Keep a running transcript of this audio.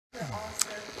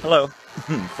Hello,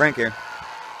 Frank here.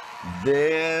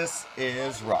 This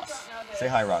is Ross. Say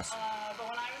hi, Ross.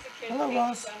 Hello,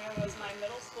 Ross.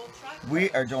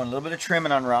 We are doing a little bit of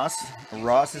trimming on Ross.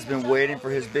 Ross has been waiting for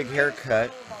his big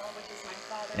haircut,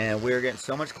 and we're getting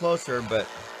so much closer, but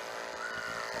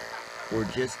we're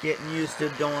just getting used to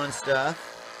doing stuff.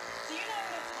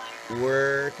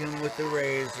 Working with the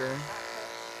razor.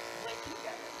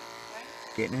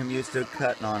 Getting him used to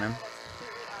cutting on him.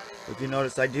 If you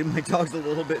notice, I do my dogs a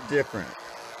little bit different.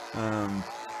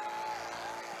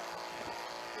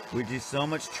 We do so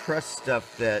much trust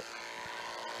stuff that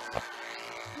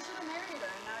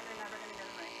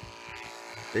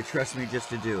they trust me just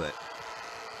to do it.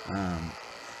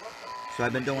 So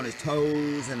I've been doing his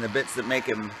toes and the bits that make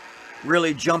him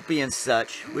really jumpy and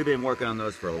such. We've been working on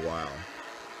those for a while.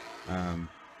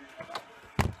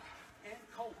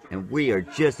 And we are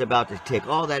just about to take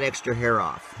all that extra hair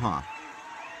off, huh?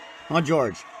 Huh,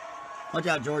 George? Watch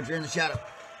out, George. You're in the shadow.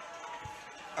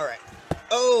 All right.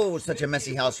 Oh, such a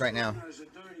messy house right now.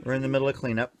 We're in the middle of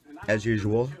cleanup, as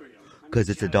usual, because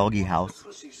it's a doggy house.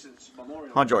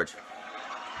 Huh, George?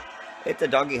 It's a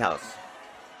doggy house.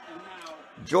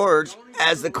 George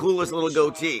has the coolest little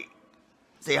goatee.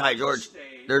 Say hi, George.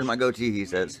 There's my goatee, he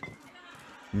says.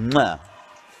 Mwah.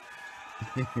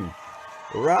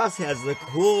 Ross has the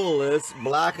coolest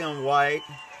black and white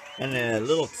and a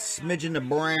little smidgen of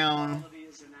brown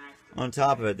on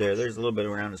top of it there. There's a little bit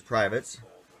around his privates.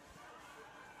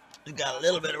 He's got a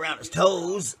little bit around his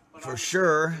toes, for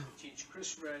sure.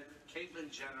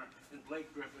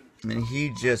 And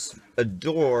he just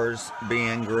adores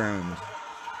being groomed.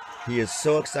 He is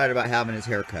so excited about having his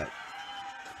hair cut.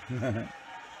 And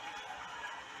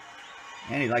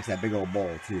he likes that big old ball,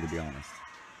 too, to be honest.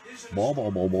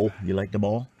 Ball. You like the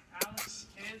ball?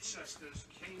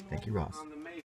 Thank you, Ross.